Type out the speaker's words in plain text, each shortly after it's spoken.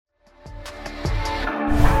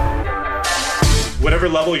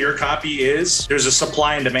whatever level your copy is, there's a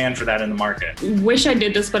supply and demand for that in the market. Wish I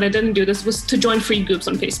did this, but I didn't do this, was to join free groups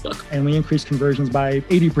on Facebook. And we increased conversions by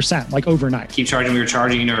 80%, like overnight. Keep charging, we were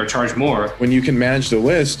charging or charge more. When you can manage the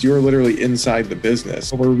list, you're literally inside the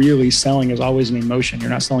business. What we're really selling is always an emotion. You're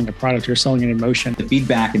not selling a product, you're selling an emotion. The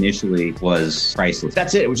feedback initially was priceless.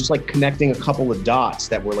 That's it. It was just like connecting a couple of dots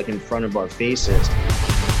that were like in front of our faces.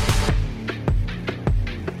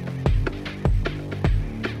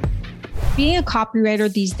 Being a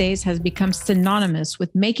copywriter these days has become synonymous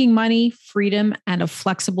with making money, freedom, and a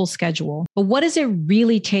flexible schedule. But what does it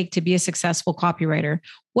really take to be a successful copywriter?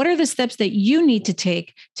 What are the steps that you need to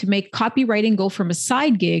take to make copywriting go from a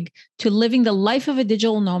side gig to living the life of a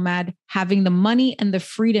digital nomad, having the money and the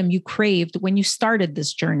freedom you craved when you started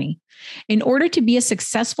this journey? In order to be a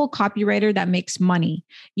successful copywriter that makes money,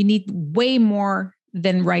 you need way more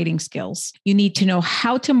than writing skills. You need to know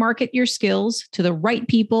how to market your skills to the right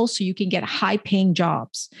people so you can get high-paying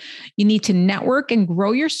jobs. You need to network and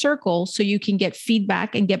grow your circle so you can get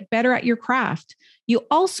feedback and get better at your craft. You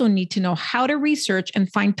also need to know how to research and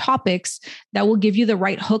find topics that will give you the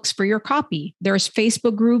right hooks for your copy. There's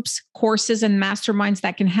Facebook groups, courses, and masterminds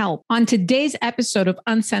that can help. On today's episode of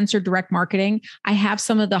Uncensored Direct Marketing, I have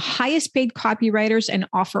some of the highest paid copywriters and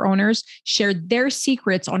offer owners share their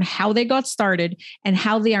secrets on how they got started and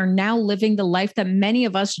how they are now living the life that many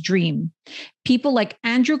of us dream. People like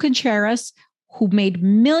Andrew Contreras, who made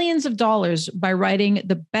millions of dollars by writing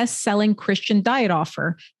the best-selling Christian diet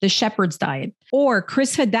offer, The Shepherd's Diet, or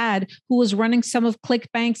Chris Haddad, who was running some of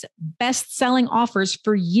ClickBank's best-selling offers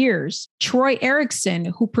for years, Troy Erickson,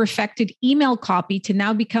 who perfected email copy to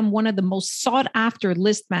now become one of the most sought-after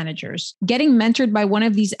list managers. Getting mentored by one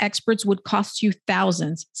of these experts would cost you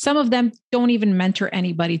thousands. Some of them don't even mentor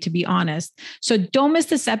anybody, to be honest. So don't miss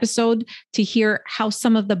this episode to hear how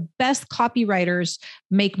some of the best copywriters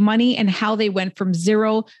make money and how they went from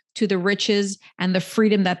zero to the riches and the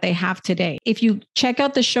freedom that they have today. If you check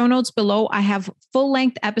out the show notes below, I have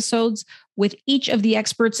full-length episodes with each of the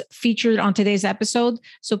experts featured on today's episode.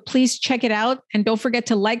 So please check it out. And don't forget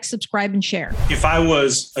to like, subscribe, and share. If I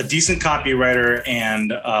was a decent copywriter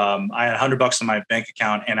and I had $100 in my bank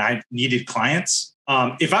account and I needed clients,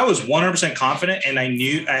 if I was 100% confident and I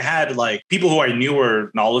knew I had like people who I knew were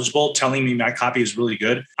knowledgeable telling me my copy is really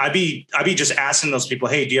good, I'd be just asking those people,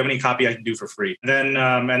 hey, do you have any copy I can do for free? Then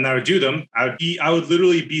and I would do them. I would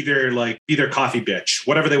literally be their coffee bitch,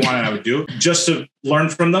 whatever they wanted, I would do just to learn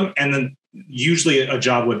from them. And then usually a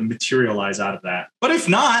job would materialize out of that. But if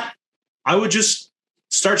not, I would just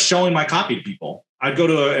start showing my copy to people. I'd go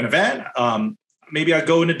to an event. Maybe I'd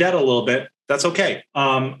go into debt a little bit. That's okay.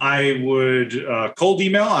 I would cold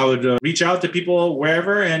email. I would reach out to people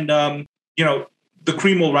wherever, and the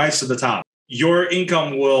cream will rise to the top. Your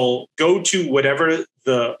income will go to whatever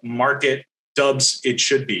the market dubs it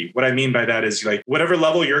should be. What I mean by that is like whatever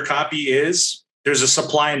level your copy is, there's a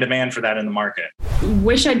supply and demand for that in the market.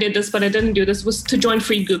 Wish I did this, but I didn't do this, was to join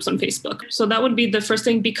free groups on Facebook. So that would be the first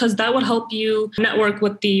thing, because that would help you network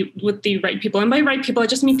with the right people. And by right people, I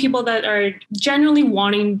just mean people that are genuinely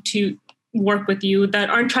wanting to work with you, that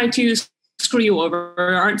aren't trying to screw you over,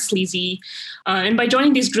 aren't sleazy. And by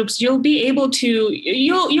joining these groups, you'll be able to,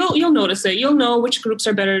 you'll notice it. You'll know which groups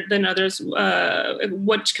are better than others,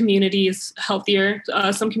 which community is healthier.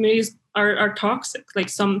 Some communities are toxic, like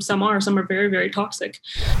some are very, very toxic.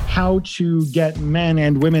 How to get men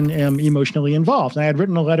and women emotionally involved. And I had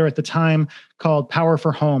written a letter at the time called Power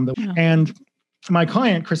for Home. And my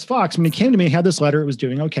client, Chris Fox, when he came to me, he had this letter, it was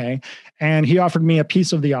doing okay. And he offered me a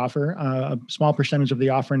piece of the offer, a small percentage of the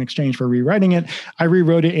offer in exchange for rewriting it. I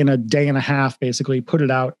rewrote it in a day and a half, basically put it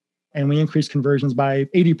out, and we increased conversions by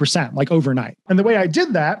 80%, like overnight. And the way I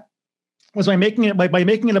did that was by making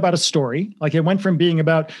it about a story. Like it went from being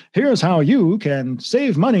about, here's how you can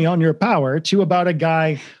save money on your power, to about a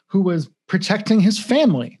guy who was protecting his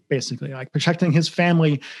family, basically, like protecting his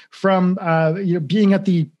family from being at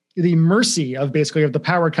the mercy of the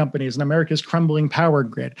power companies and America's crumbling power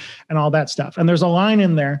grid and all that stuff. And there's a line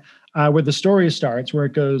in there where the story starts, where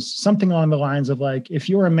it goes something along the lines of like, if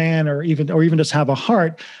you're a man or even just have a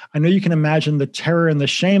heart, I know you can imagine the terror and the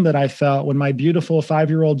shame that I felt when my beautiful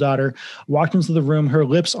 5-year-old daughter walked into the room, her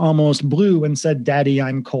lips almost blue, and said, "Daddy,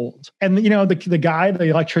 I'm cold." And the guy, the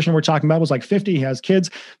electrician we're talking about, was like 50. He has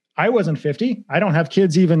kids. I wasn't 50. I don't have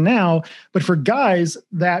kids even now. But for guys,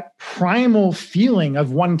 that primal feeling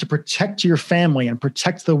of wanting to protect your family and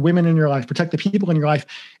protect the women in your life, protect the people in your life,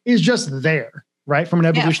 is just there, right? From an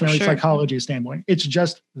evolutionary psychology standpoint, it's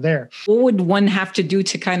just there. What would one have to do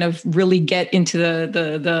to kind of really get into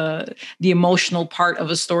the emotional part of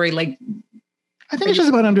a story? Like, I think it's just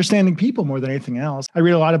about understanding people more than anything else. I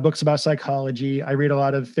read a lot of books about psychology. I read a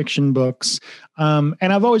lot of fiction books. And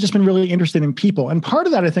I've always just been really interested in people. And part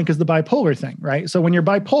of that, I think, is the bipolar thing, right? So when you're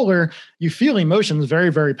bipolar, you feel emotions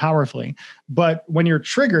very, very powerfully. But when you're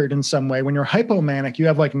triggered in some way, when you're hypomanic, you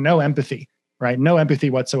have like no empathy. Right? No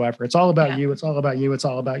empathy whatsoever. It's all about you. It's all about you. It's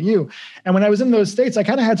all about you. And when I was in those states, I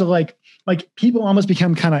kind of had to like people almost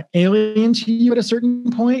become kind of alien to you at a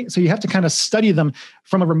certain point. So you have to kind of study them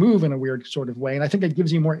from a remove in a weird sort of way. And I think it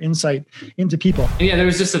gives you more insight into people. Yeah, there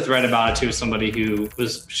was just a thread about it too. Somebody who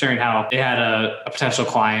was sharing how they had a potential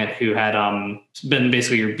client who had been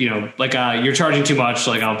basically, you're charging too much.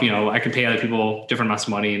 Like I can pay other people different amounts of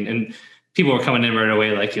money and people were coming in right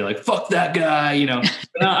away, like, you're like, fuck that guy,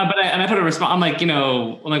 But I put a response. I'm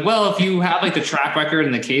like, well, if you have like the track record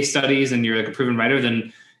and the case studies and you're like a proven writer,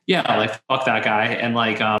 then yeah, like fuck that guy and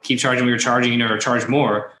like keep charging what you're charging or charge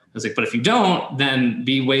more. I was like, but if you don't, then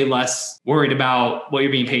be way less worried about what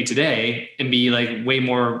you're being paid today and be like way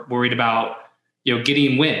more worried about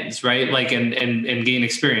getting wins, right? Like and gaining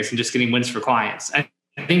experience and just getting wins for clients. I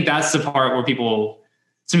think that's the part where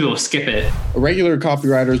some people skip it. A regular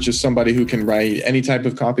copywriter is just somebody who can write any type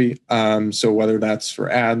of copy. So whether that's for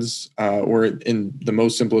ads or in the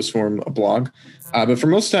most simplest form, a blog. But for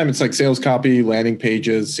most of the time, it's like sales copy, landing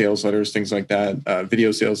pages, sales letters, things like that,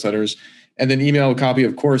 video sales letters. And then email copy,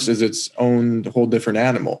 of course, is its own whole different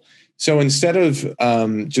animal. So instead of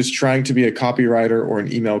just trying to be a copywriter or an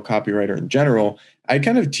email copywriter in general, I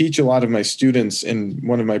kind of teach a lot of my students in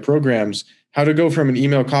one of my programs how to go from an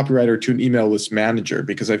email copywriter to an email list manager,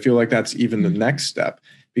 because I feel like that's even the next step.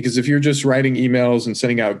 Because if you're just writing emails and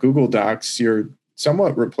sending out Google Docs, you're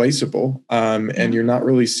somewhat replaceable and you're not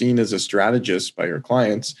really seen as a strategist by your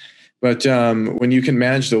clients. But when you can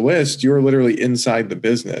manage the list, you're literally inside the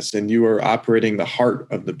business and you are operating the heart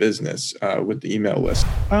of the business with the email list.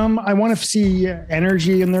 I want to see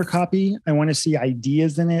energy in their copy. I want to see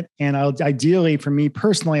ideas in it. And ideally, for me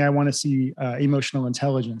personally, I want to see emotional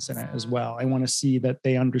intelligence in it as well. I want to see that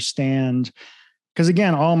they understand, because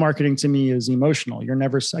again, all marketing to me is emotional. You're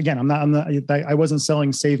never, again, I wasn't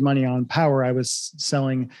selling save money on power. I was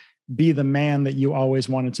selling be the man that you always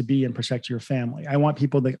wanted to be and protect your family. I want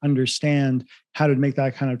people that understand how to make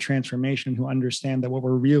that kind of transformation, who understand that what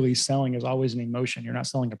we're really selling is always an emotion. You're not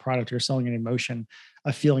selling a product, you're selling an emotion,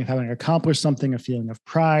 a feeling of having accomplished something, a feeling of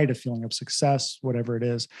pride, a feeling of success, whatever it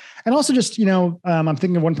is. And also just, I'm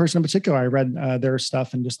thinking of one person in particular. I read their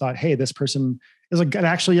stuff and just thought, hey, this person is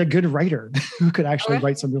actually a good writer who could actually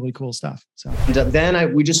write some really cool stuff. So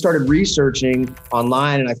then we just started researching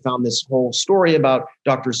online, and I found this whole story about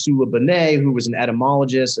Dr. Sula Benet, who was an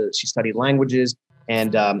etymologist. She studied languages,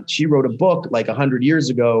 and she wrote a book like 100 years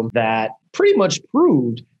ago that pretty much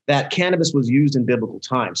proved that cannabis was used in biblical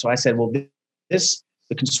times. So I said, well,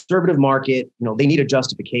 the conservative market, they need a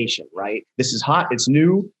justification, right? This is hot, it's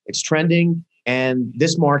new, it's trending, and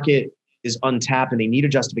this market is untapped and they need a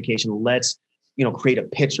justification. Let's create a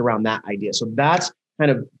pitch around that idea. So that's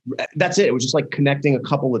it. It was just like connecting a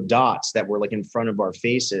couple of dots that were like in front of our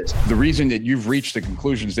faces. The reason that you've reached the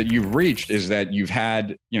conclusions that you've reached is that you've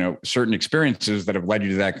had, certain experiences that have led you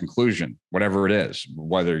to that conclusion, whatever it is,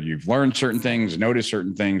 whether you've learned certain things, noticed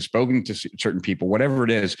certain things, spoken to certain people, whatever it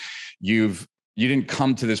is, you didn't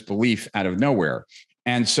come to this belief out of nowhere.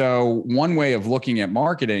 And so one way of looking at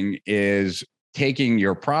marketing is taking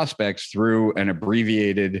your prospects through an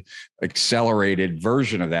abbreviated, accelerated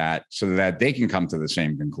version of that so that they can come to the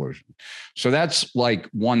same conclusion. So that's like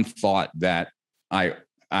one thought that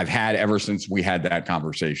I've had ever since we had that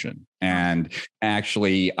conversation. And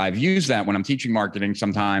actually, I've used that when I'm teaching marketing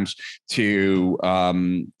sometimes to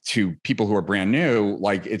people who are brand new.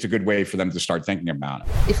 Like, it's a good way for them to start thinking about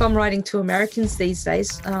it. If I'm writing to Americans these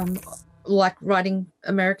days, like writing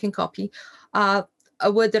American copy, a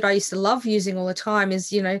word that I used to love using all the time is,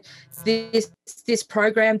 this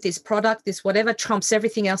program, this product, this whatever trumps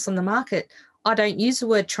everything else on the market. I don't use the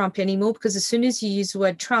word Trump anymore, because as soon as you use the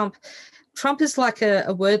word Trump is like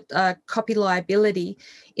a word, copy liability,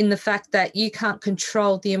 in the fact that you can't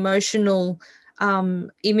control the emotional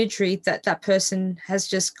imagery that person has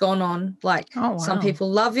just gone on. Like, Some people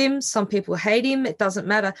love him, some people hate him. It doesn't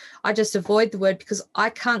matter. I just avoid the word because I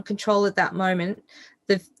can't control at that moment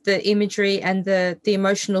the imagery and the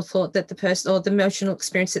emotional thought that the person, or the emotional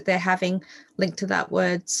experience that they're having linked to that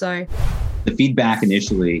word. So the feedback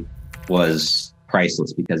initially was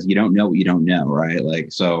priceless, because you don't know what you don't know, right?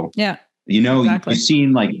 Like, so yeah, exactly. You've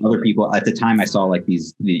seen like other people at the time. I saw like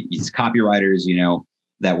these copywriters,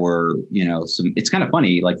 that were, it's kind of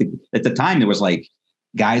funny. Like at the time there was like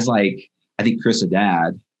guys like, I think Chris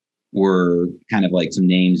Haddad, were kind of like some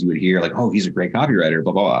names you would hear, like, oh, he's a great copywriter,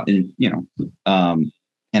 blah, blah, blah. And,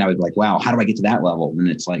 and I was like, wow, how do I get to that level? And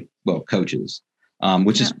it's like, well, coaches,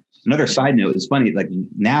 which is another side note. It's funny, like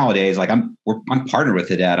nowadays, like I'm partnered with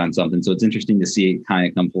Haddad on something. So it's interesting to see it kind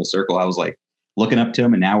of come full circle. I was like looking up to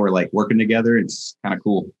him, and now we're like working together. It's kind of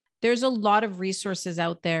cool. There's a lot of resources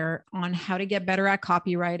out there on how to get better at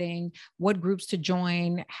copywriting, what groups to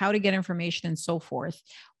join, how to get information, and so forth.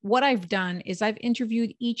 What I've done is I've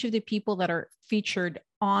interviewed each of the people that are featured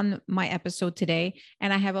on my episode today,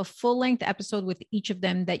 and I have a full-length episode with each of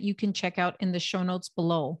them that you can check out in the show notes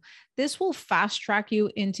below. This will fast track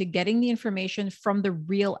you into getting the information from the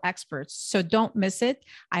real experts, so don't miss it.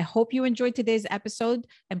 I hope you enjoyed today's episode,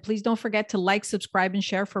 and please don't forget to like, subscribe, and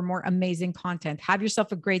share for more amazing content. Have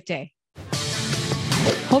yourself a great day.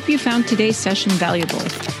 Hope you found today's session valuable.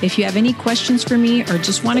 If you have any questions for me or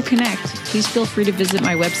just want to connect, please feel free to visit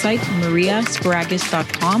my website,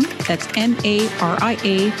 mariasparagas.com. That's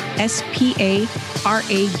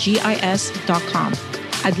mariasparagas.com.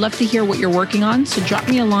 I'd love to hear what you're working on, so drop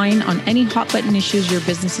me a line on any hot button issues your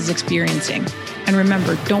business is experiencing. And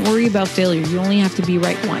remember, don't worry about failure. You only have to be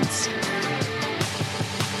right once.